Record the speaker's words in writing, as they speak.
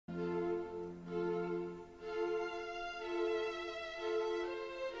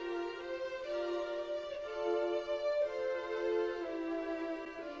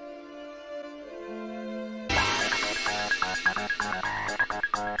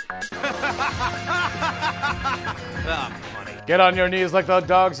Get on your knees like the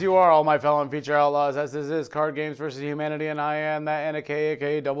dogs you are, all my fellow feature outlaws, as this is Card Games vs. Humanity, and I am that N-A-K,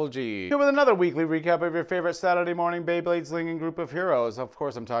 aka Double G. Here with another weekly recap of your favorite Saturday morning Beyblade slinging group of heroes. Of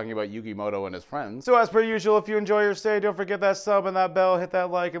course, I'm talking about Yugimoto and his friends. So as per usual, if you enjoy your stay, don't forget that sub and that bell, hit that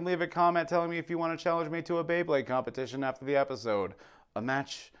like, and leave a comment telling me if you want to challenge me to a Beyblade competition after the episode. A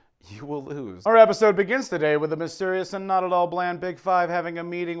match you will lose. Our episode begins today with the mysterious and not at all bland Big Five having a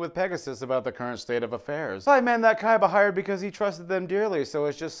meeting with Pegasus about the current state of affairs. 5 men that Kaiba hired because he trusted them dearly, so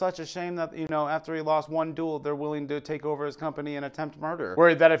it's just such a shame that, after he lost one duel, they're willing to take over his company and attempt murder.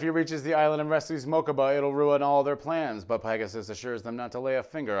 Worried that if he reaches the island and rescues Mokuba, it'll ruin all their plans, but Pegasus assures them not to lay a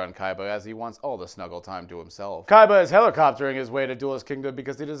finger on Kaiba as he wants all the snuggle time to himself. Kaiba is helicoptering his way to Duel's kingdom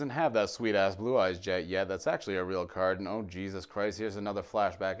because he doesn't have that sweet-ass Blue Eyes jet yet. That's actually a real card, and oh Jesus Christ, here's another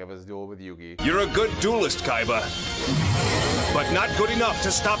flashback of his duel with Yugi. You're a good duelist, Kaiba, but not good enough to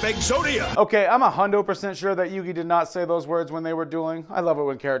stop Exodia! Okay, I'm 100% sure that Yugi did not say those words when they were dueling. I love it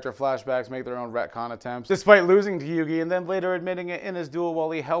when character flashbacks make their own retcon attempts. Despite losing to Yugi and then later admitting it in his duel while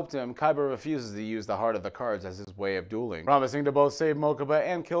he helped him, Kaiba refuses to use the heart of the cards as his way of dueling, promising to both save Mokuba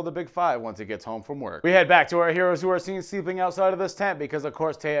and kill the Big Five once he gets home from work. We head back to our heroes who are seen sleeping outside of this tent because of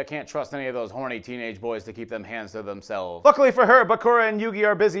course Taya can't trust any of those horny teenage boys to keep them hands to themselves. Luckily for her, Bakura and Yugi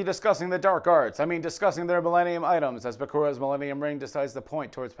are busy discussing the dark arts. I mean, discussing their Millennium items as Bakura's Millennium Ring decides to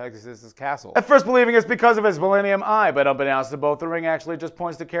point towards Pegasus' castle. At first believing it's because of his Millennium Eye, but unbeknownst to both, the ring actually just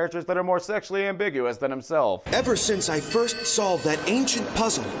points to characters that are more sexually ambiguous than himself. Ever since I first solved that ancient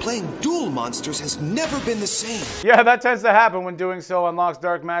puzzle, playing Duel monsters has never been the same. Yeah, that tends to happen when doing so unlocks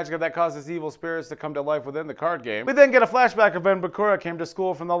dark magic that causes evil spirits to come to life within the card game. We then get a flashback of when Bakura came to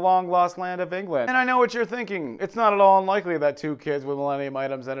school from the long-lost land of England. And I know what you're thinking. It's not at all unlikely that 2 kids with Millennium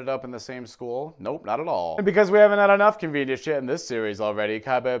items ended up in the same school. Nope, not at all. And because we haven't had enough convenient shit in this series already,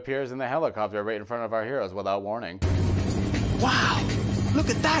 Kaiba appears in the helicopter right in front of our heroes without warning. Wow, look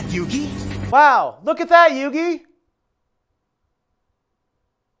at that, Yugi! Wow, look at that, Yugi!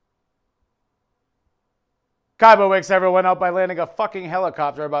 Kaiba wakes everyone up by landing a fucking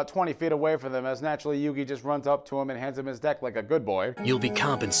helicopter about 20 feet away from them as naturally Yugi just runs up to him and hands him his deck like a good boy. You'll be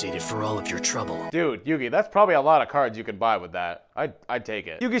compensated for all of your trouble. Dude, Yugi, that's probably a lot of cards you could buy with that. I'd take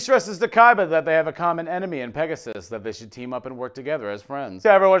it. Yugi stresses to Kaiba that they have a common enemy in Pegasus, that they should team up and work together as friends. To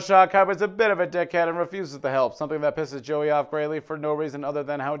everyone's shock, Kaiba's a bit of a dickhead and refuses to help, something that pisses Joey off greatly for no reason other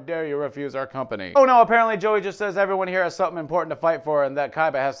than how dare you refuse our company. Oh no, apparently Joey just says everyone here has something important to fight for and that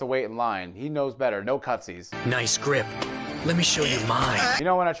Kaiba has to wait in line. He knows better, no cutsies. Nice grip. Let me show you mine. You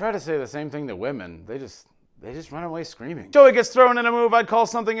know, when I try to say the same thing to women, they just run away screaming. Joey gets thrown in a move I'd call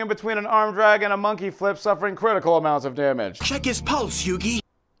something in between an arm drag and a monkey flip, suffering critical amounts of damage. Check his pulse, Yugi!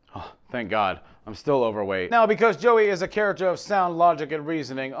 Oh, thank God. I'm still overweight. Now, because Joey is a character of sound logic and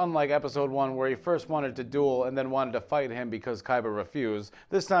reasoning, unlike episode 1 where he first wanted to duel and then wanted to fight him because Kaiba refused,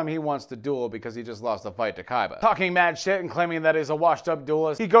 this time he wants to duel because he just lost a fight to Kaiba. Talking mad shit and claiming that he's a washed up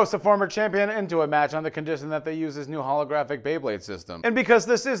duelist, he goes a former champion into a match on the condition that they use his new holographic Beyblade system. And because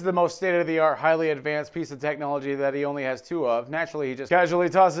this is the most state-of-the-art, highly advanced piece of technology that he only has 2 of, naturally he just casually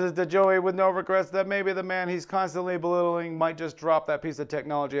tosses it to Joey with no regrets that maybe the man he's constantly belittling might just drop that piece of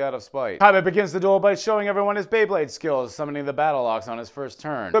technology out of spite. Kaiba begins the duel by showing everyone his Beyblade skills, summoning the battle ox on his first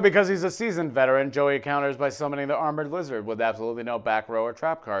turn. But because he's a seasoned veteran, Joey counters by summoning the armored lizard with absolutely no back row or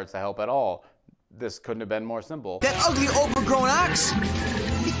trap cards to help at all. This couldn't have been more simple. That ugly overgrown ox!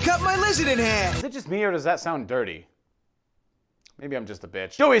 He cut my lizard in half! Is it just me or does that sound dirty? Maybe I'm just a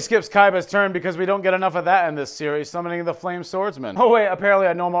bitch. Joey skips Kaiba's turn because we don't get enough of that in this series, summoning the Flame Swordsman. Oh wait, apparently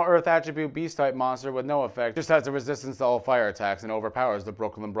a normal Earth attribute beast-type monster with no effect, just has a resistance to all fire attacks and overpowers the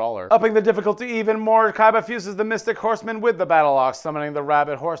Brooklyn Brawler. Upping the difficulty even more, Kaiba fuses the Mystic Horseman with the Battle Ox, summoning the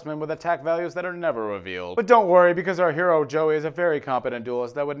Rabbit Horseman with attack values that are never revealed. But don't worry, because our hero Joey is a very competent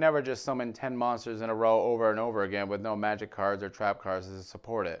duelist that would never just summon 10 monsters in a row over and over again with no magic cards or trap cards to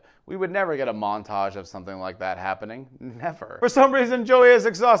support it. We would never get a montage of something like that happening. Never. For some reason, Joey is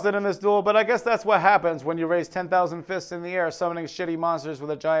exhausted in this duel, but I guess that's what happens when you raise 10,000 fists in the air summoning shitty monsters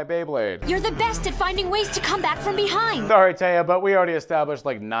with a giant Beyblade. You're the best at finding ways to come back from behind. Sorry, Taya, but we already established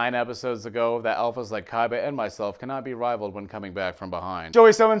like 9 episodes ago that alphas like Kaiba and myself cannot be rivaled when coming back from behind.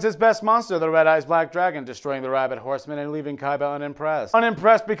 Joey summons his best monster, the Red Eyes Black Dragon, destroying the Rabbit Horseman and leaving Kaiba unimpressed.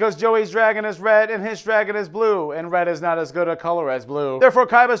 Unimpressed because Joey's dragon is red and his dragon is blue, and red is not as good a color as blue. Therefore,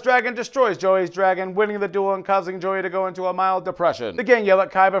 Kaiba's dragon destroys Joey's dragon, winning the duel and causing Joey to go into a mild depression repression. The gang yell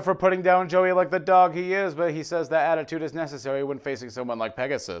at Kaiba for putting down Joey like the dog he is, but he says that attitude is necessary when facing someone like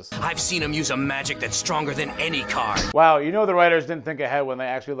Pegasus. I've seen him use a magic that's stronger than any card. Wow, you know the writers didn't think ahead when they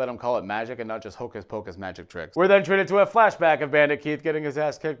actually let him call it magic and not just hocus pocus magic tricks. We're then treated to a flashback of Bandit Keith getting his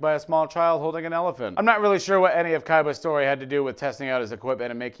ass kicked by a small child holding an elephant. I'm not really sure what any of Kaiba's story had to do with testing out his equipment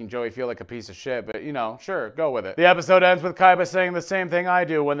and making Joey feel like a piece of shit, but you know, sure, go with it. The episode ends with Kaiba saying the same thing I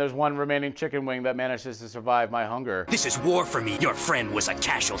do when there's one remaining chicken wing that manages to survive my hunger. This is war for me. Your friend was a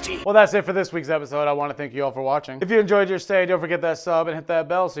casualty. Well, that's it for this week's episode. I want to thank you all for watching. If you enjoyed your stay, don't forget that sub and hit that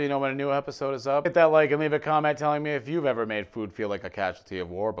bell so you know when a new episode is up. Hit that like and leave a comment telling me if you've ever made food feel like a casualty of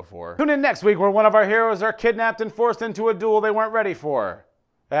war before. Tune in next week where one of our heroes are kidnapped and forced into a duel they weren't ready for.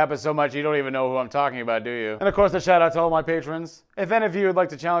 It happens so much you don't even know who I'm talking about, do you? And of course, a shout out to all my patrons. If any of you would like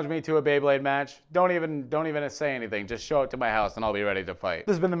to challenge me to a Beyblade match, don't even say anything. Just show up to my house and I'll be ready to fight.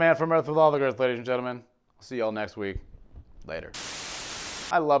 This has been the man from Earth with all the girth, ladies and gentlemen. I'll see y'all next week. Later.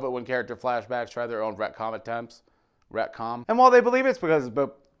 I love it when character flashbacks try their own retcon attempts. Retcon. And while they believe it's because of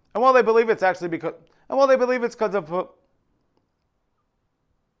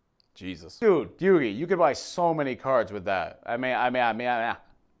Jesus. Dude, Yugi, you could buy so many cards with that. I mean.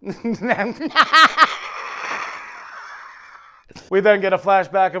 We then get a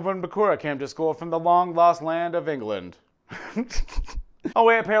flashback of when Bakura came to school from the long-lost land of England. Oh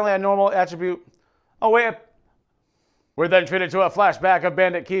wait, apparently a normal attribute. Oh wait. We're then treated to a flashback of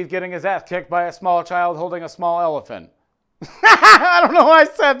Bandit Keith getting his ass kicked by a small child holding a small elephant. I don't know why I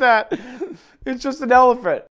said that. It's just an elephant.